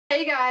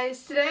Hey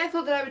guys, today I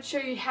thought that I would show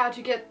you how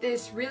to get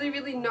this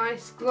really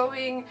nice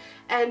glowing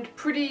and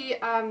pretty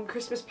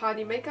Christmas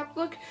party makeup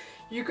look.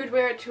 You could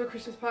wear it to a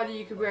Christmas party,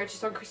 you could wear it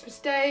just on Christmas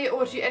Day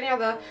or to any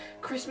other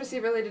Christmassy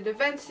related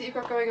events that you've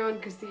got going on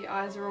because the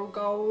eyes are all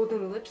gold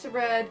and the lips are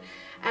red,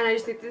 and I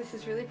just think this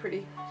is really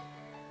pretty.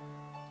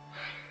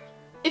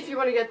 If you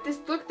want to get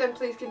this look, then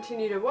please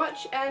continue to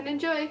watch and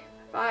enjoy.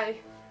 Bye!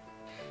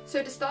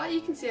 So to start,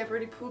 you can see I've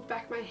already pulled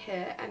back my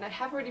hair and I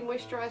have already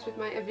moisturised with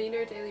my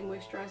Aveeno Daily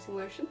Moisturising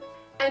Lotion.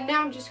 And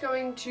now I'm just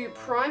going to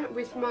prime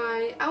with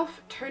my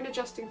e.l.f. Tone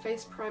Adjusting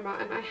Face Primer,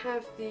 and I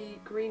have the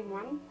green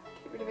one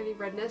to get rid of any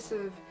redness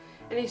of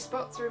any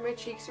spots or in my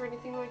cheeks or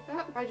anything like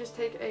that. I just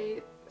take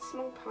a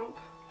small pump,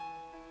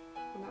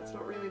 and that's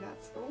not really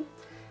that small,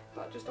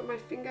 but just on my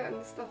finger, and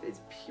this stuff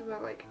is pure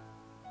like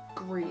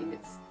green,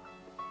 it's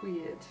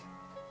weird.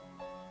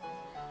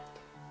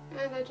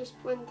 And I just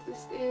blend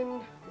this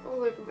in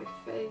all over my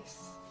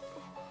face.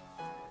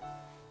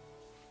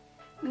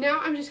 Now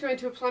I'm just going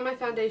to apply my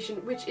foundation,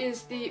 which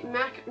is the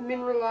MAC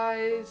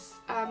Mineralize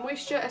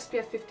Moisture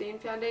SPF 15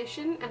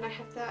 foundation, and I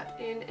have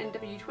that in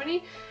NW20,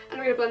 and I'm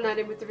going to blend that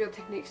in with the Real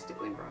Techniques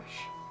stippling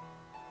brush.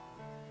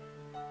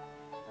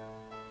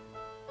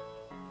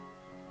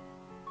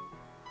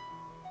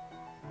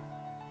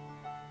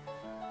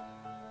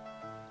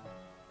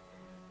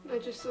 And I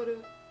just sort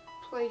of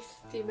place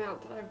the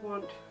amount that I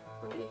want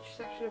on each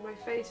section of my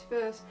face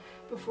first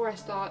before I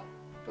start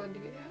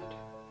blending it out.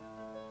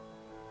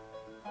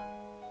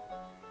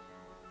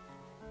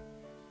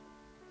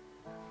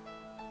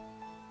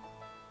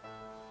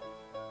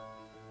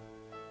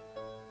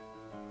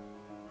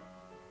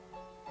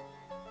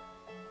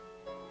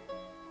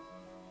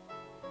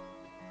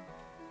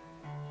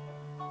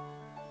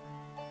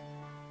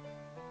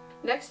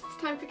 Next,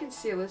 it's time for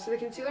concealer. So the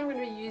concealer I'm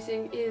going to be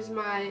using is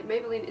my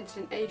Maybelline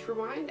Instant Age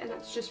Rewind, and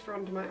that's just for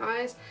under my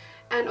eyes,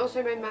 and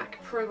also my MAC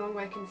Pro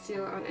Longwear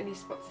Concealer on any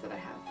spots that I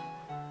have.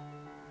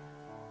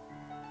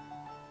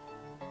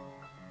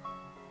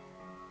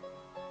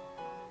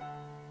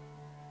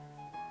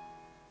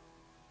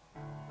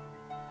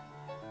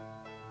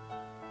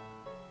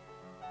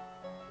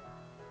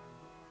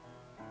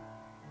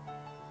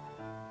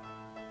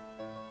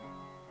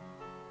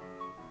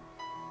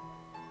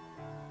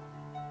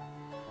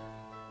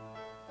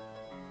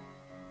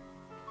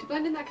 To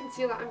blend in that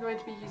concealer, I'm going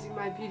to be using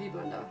my Beauty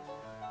Blender.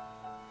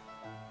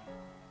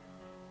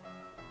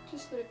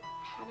 Just sort of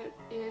pat it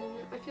in.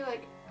 I feel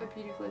like a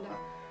Beauty Blender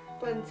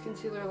blends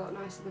concealer a lot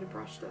nicer than a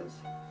brush does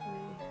for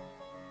me.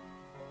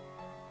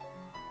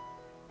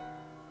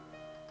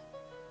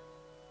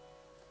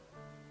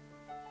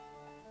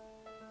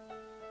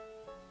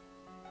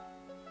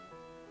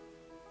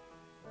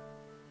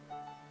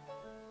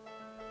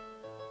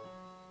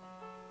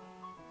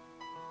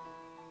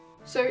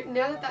 So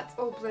now that that's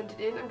all blended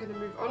in, I'm going to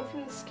move on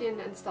from the skin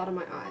and start on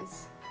my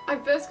eyes.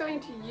 I'm first going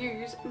to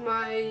use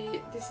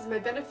this is my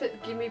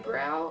Benefit Gimme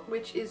Brow,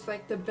 which is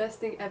like the best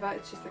thing ever.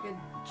 It's just like a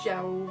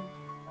gel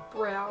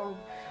brow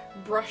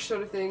brush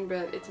sort of thing,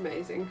 but it's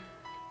amazing.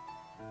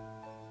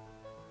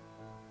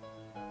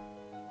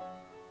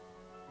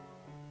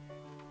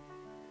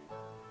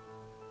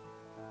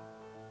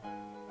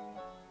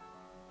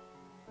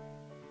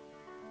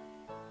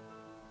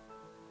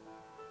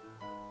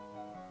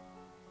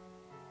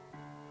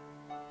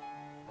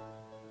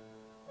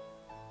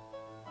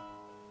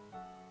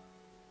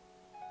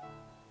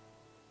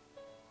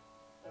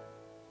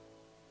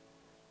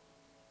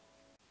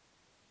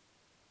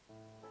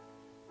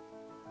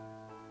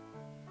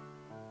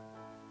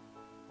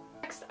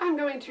 Next, I'm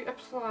going to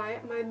apply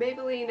my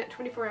Maybelline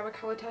 24-Hour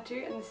Colour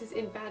Tattoo, and this is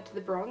in Bad to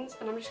the Bronze,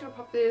 and I'm just going to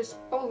pop this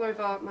all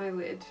over my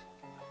lid.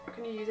 I'm not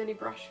going to use any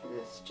brush for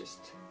this,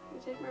 just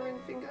take my ring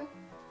finger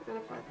and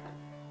apply that.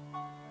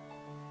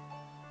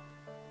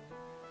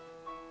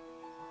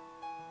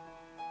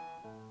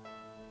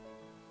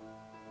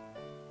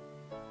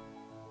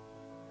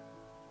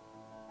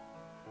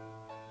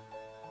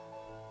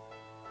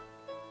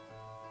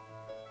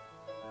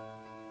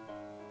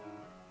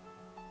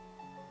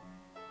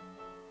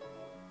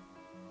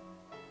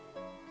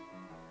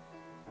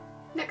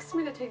 Next, I'm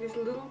going to take this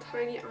little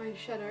tiny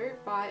eyeshadow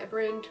by a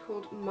brand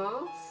called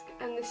Mask,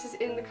 and this is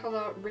in the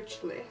colour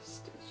Rich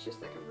List. It's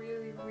just like a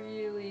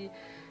really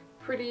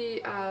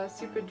pretty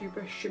super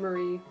duper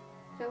shimmery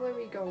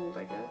yellowy gold,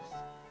 I guess.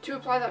 To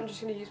apply that, I'm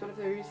just going to use one of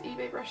those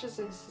eBay brushes,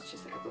 and this is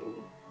just like a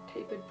little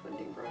tapered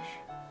blending brush.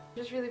 I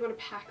just really want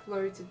to pack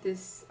loads of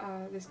this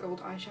this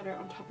gold eyeshadow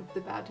on top of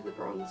the Bad to the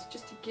Bronze,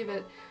 just to give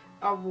it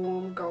a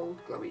warm gold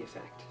glowy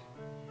effect.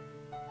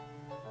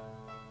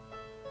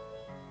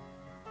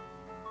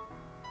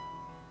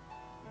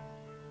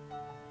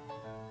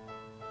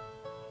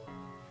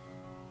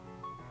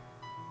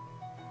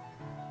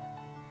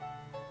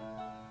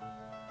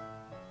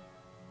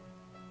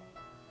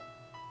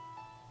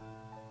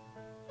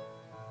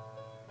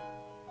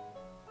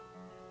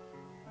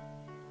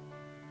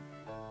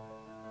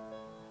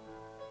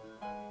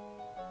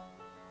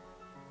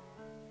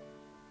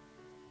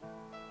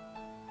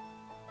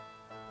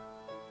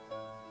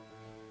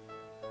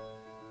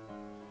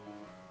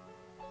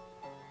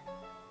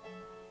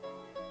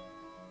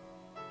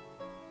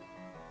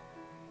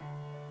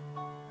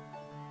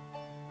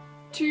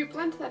 To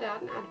blend that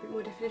out and add a bit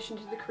more definition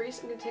to the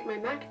crease, I'm going to take my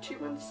MAC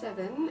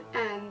 217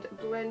 and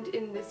blend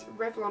in this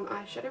Revlon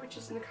eyeshadow, which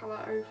is in the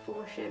colour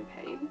 04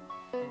 Champagne.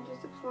 And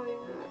just applying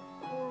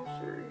that all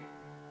through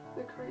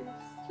the crease,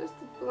 just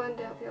to blend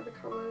out the other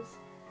colours.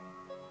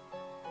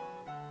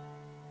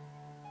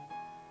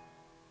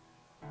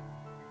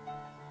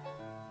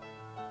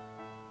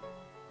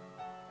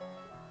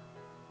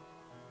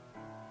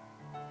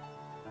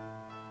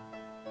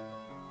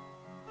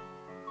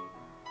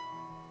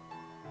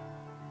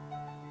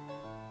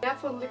 Now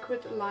for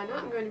liquid liner,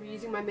 I'm going to be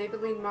using my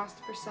Maybelline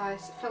Master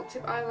Precise Felt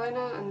Tip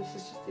Eyeliner, and this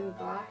is just in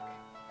black.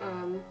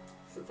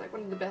 So it's like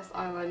one of the best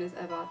eyeliners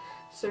ever,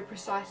 so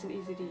precise and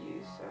easy to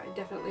use, so I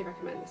definitely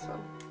recommend this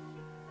one.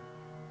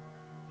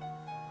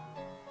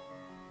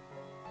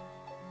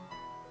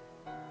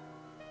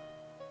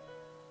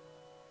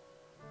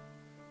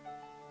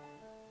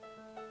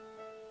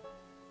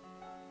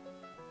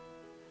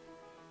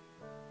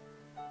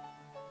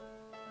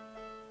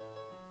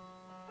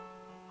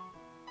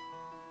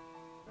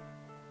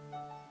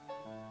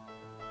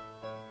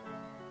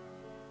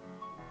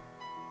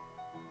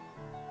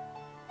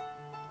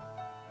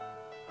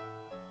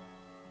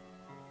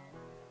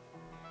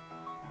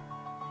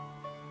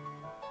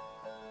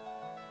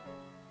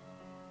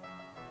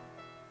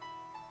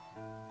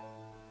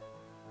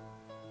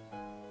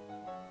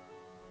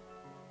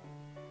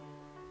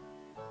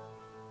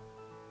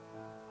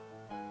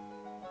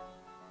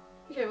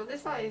 Okay, well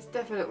this eye is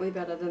definitely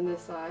better than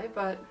this eye,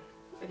 but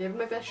I gave it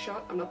my best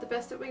shot. I'm not the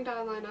best at winged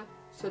eyeliner,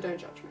 so don't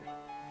judge me.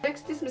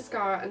 Next is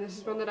mascara, and this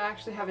is one that I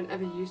actually haven't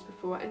ever used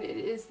before, and it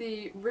is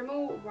the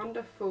Rimmel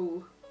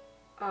Wonderful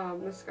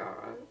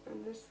mascara,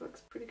 and this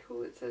looks pretty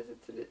cool. It says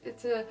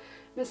it's a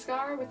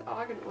mascara with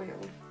argan oil,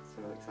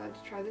 so I'm excited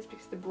to try this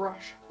because the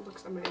brush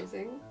looks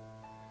amazing.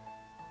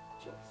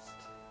 Just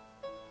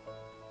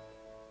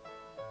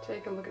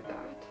take a look at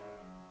that,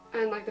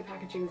 and like the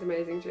packaging is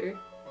amazing too.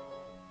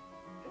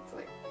 It's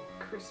like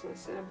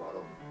Christmas in a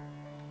bottle.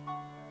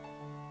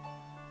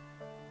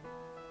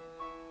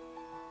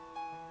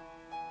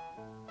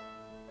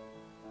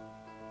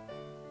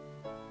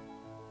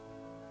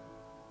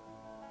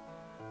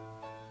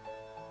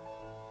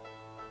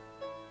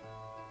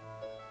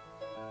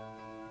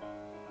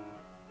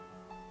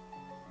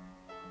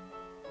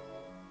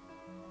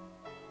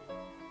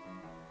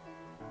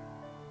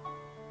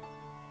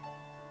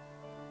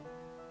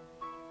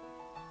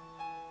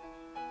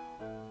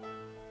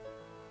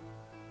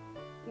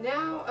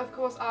 Now, of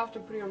course, after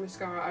putting on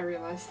mascara, I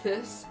realised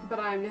this, but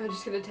I'm now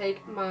just going to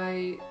take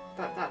my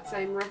that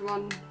same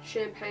Revlon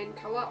Champagne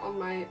colour on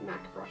my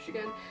MAC brush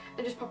again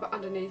and just pop it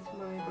underneath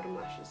my bottom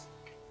lashes.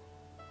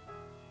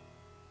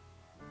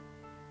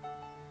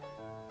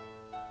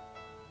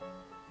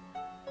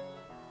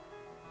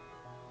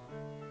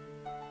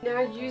 Now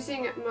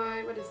using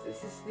my, what is this?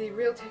 This is the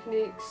Real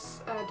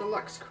Techniques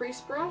Deluxe Crease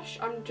Brush.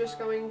 I'm just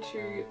going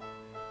to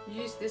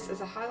use this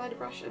as a highlighter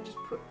brush and just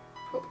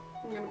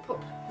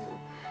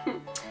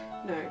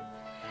no.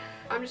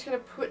 I'm just going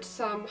to put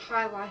some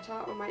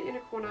highlighter on my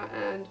inner corner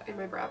and in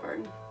my brow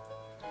bone.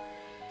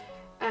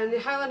 And the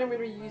highlighter I'm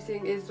going to be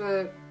using is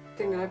the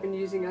thing that I've been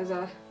using as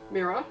a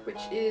mirror,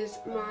 which is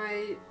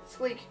my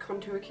Sleek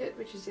Contour Kit,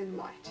 which is in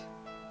Light.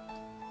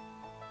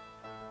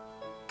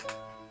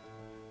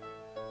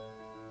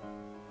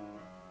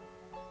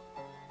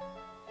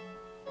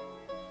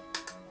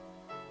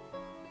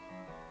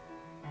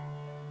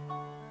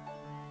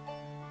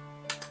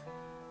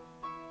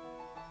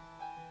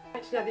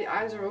 Now the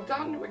eyes are all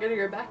done, we're going to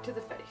go back to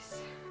the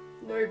face.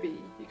 No B,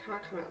 you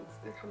can't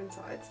come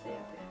inside, stay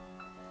out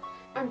there.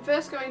 I'm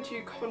first going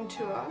to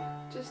contour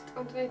just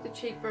underneath the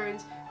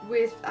cheekbones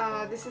with,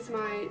 this is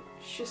my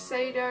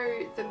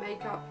Shiseido The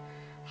Makeup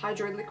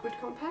Hydro Liquid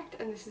Compact,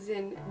 and this is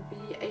in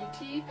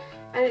B80,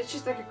 and it's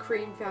just like a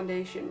cream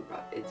foundation,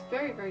 but it's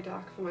very, very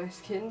dark for my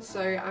skin,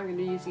 so I'm going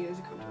to be using it as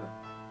a contour.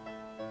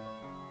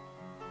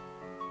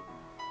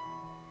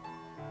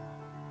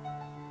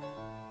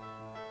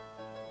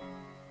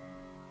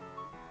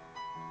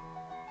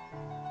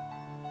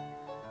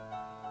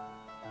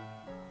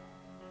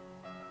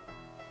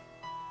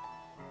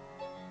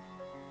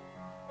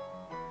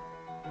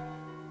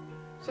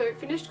 So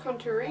finished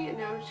contouring, and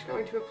now I'm just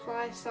going to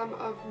apply some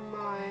of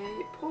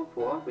my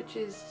Paw, which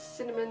is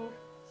cinnamon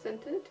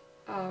scented,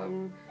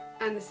 and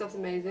this stuff's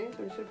amazing, so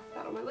I'm just going to put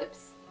that on my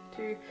lips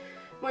to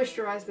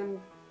moisturise them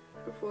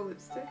before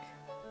lipstick.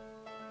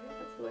 Okay,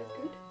 that's always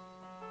good.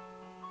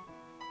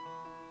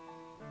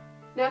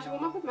 Now to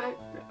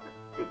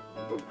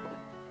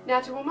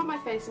warm up my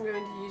face, I'm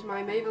going to use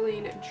my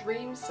Maybelline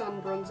Dream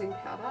Sun Bronzing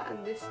Powder,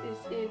 and this is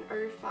in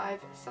 05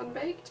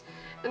 Sunbaked.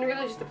 And I'm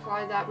going to just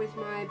apply that with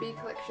my B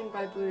Collection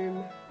by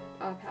Bloom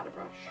powder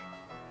brush.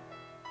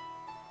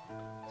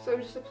 So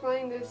I'm just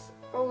applying this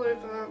all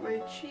over my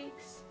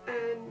cheeks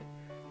and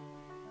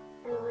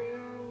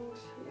around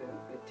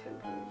my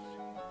temples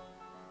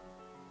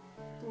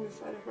and the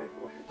side of my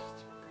forehead, just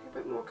to bring a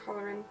bit more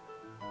colour in.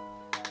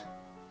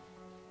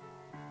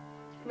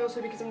 And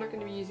also because I'm not going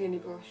to be using any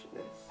blush in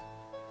this.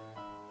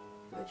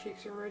 My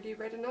cheeks are already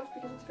red enough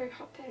because it's a very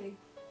hot day.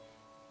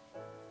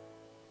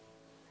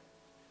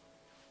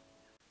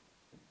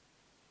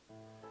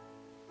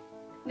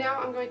 Now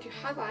I'm going to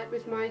highlight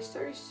with my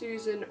So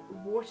Susan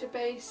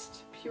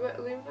water-based pure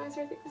illuminizer,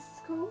 I think this is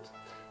called.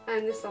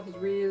 And this stuff is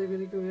really,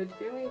 really good.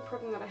 The only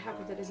problem that I have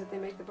with it is that they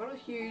make the bottle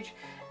huge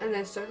and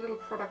there's so little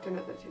product in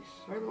it that it takes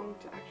so long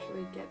to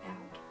actually get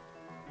out.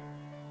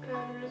 And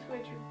I'm just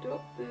going to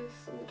dot this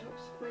on the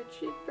tops of my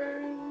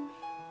cheekbones.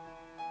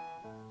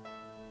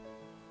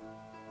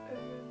 And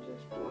then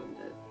just blend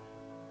it.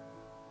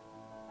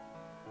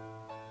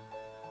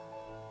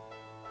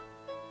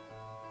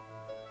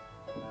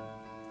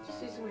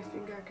 Just using my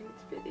finger because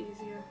it's a bit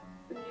easier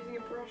than using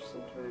a brush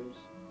sometimes.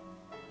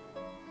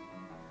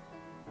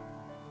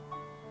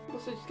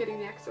 Also just getting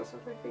the excess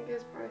off my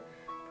fingers by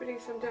putting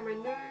some down my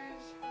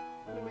nose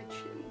and on my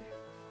chin.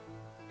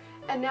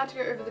 And now to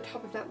go over the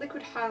top of that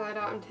liquid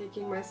highlighter, I'm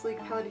taking my Sleek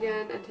palette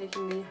again and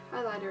taking the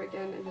highlighter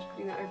again and just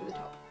putting that over the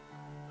top.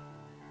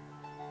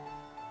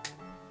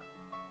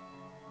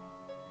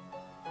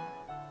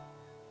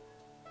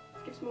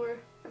 This gives more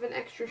of an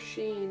extra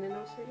sheen and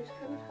also just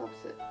kind of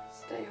helps it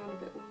stay on a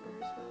bit longer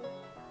as well.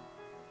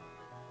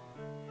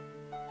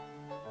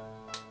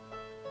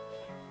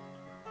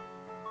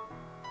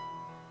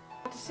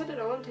 To set it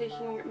on, I'm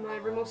taking my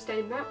Rimmel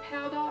Stay Matte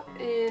Powder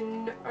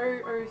in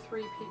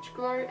 003 Peach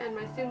Glow and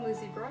my Thin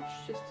Lizzy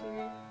brush just to,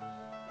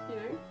 you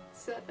know,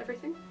 set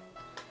everything.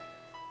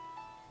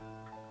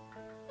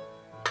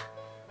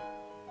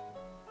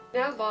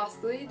 Now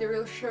lastly, the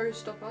real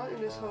showstopper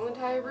in this whole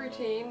entire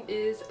routine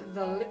is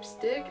the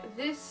lipstick.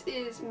 This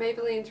is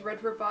Maybelline's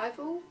Red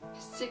Revival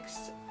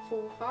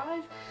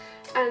 645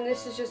 and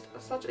this is just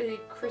such a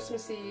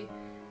Christmassy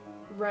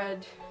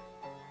red.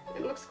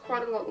 It looks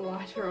quite a lot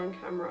lighter on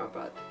camera,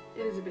 but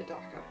it is a bit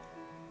darker.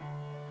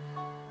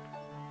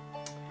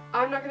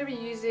 I'm not going to be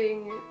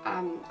using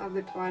a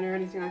lip liner or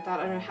anything like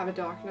that. I don't have a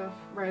dark enough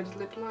red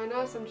lip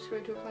liner, so I'm just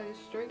going to apply this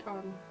straight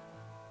on.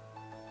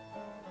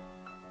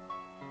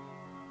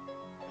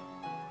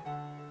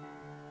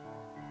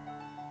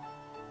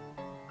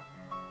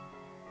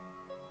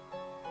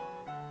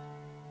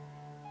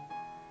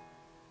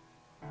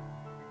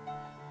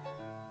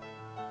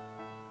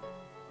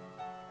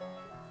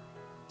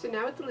 So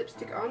now with the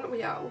lipstick on,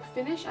 we are all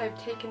finished. I've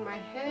taken my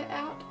hair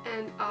out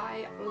and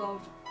I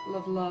love,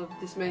 love, love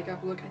this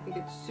makeup look. I think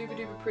it's super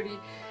duper pretty.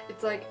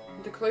 It's like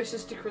the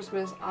closest to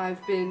Christmas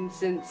I've been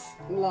since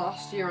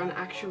last year on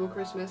actual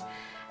Christmas.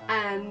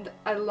 And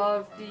I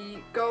love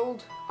the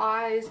gold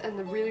eyes and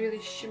the really,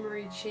 really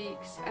shimmery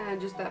cheeks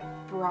and just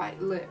that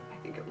bright lip. I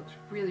think it looks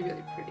really,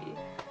 really pretty.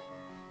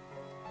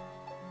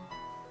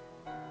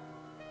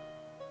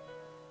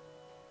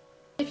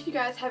 If you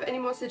guys have any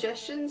more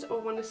suggestions or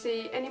want to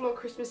see any more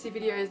Christmassy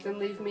videos, then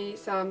leave me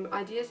some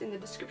ideas in the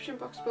description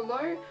box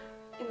below,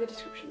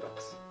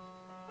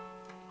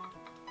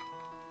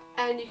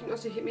 And you can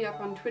also hit me up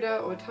on Twitter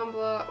or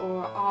Tumblr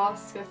or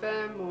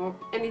AskFM or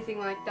anything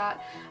like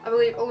that. I will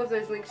leave all of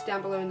those links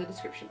down below in the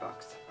description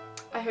box.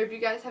 I hope you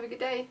guys have a good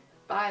day.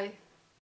 Bye.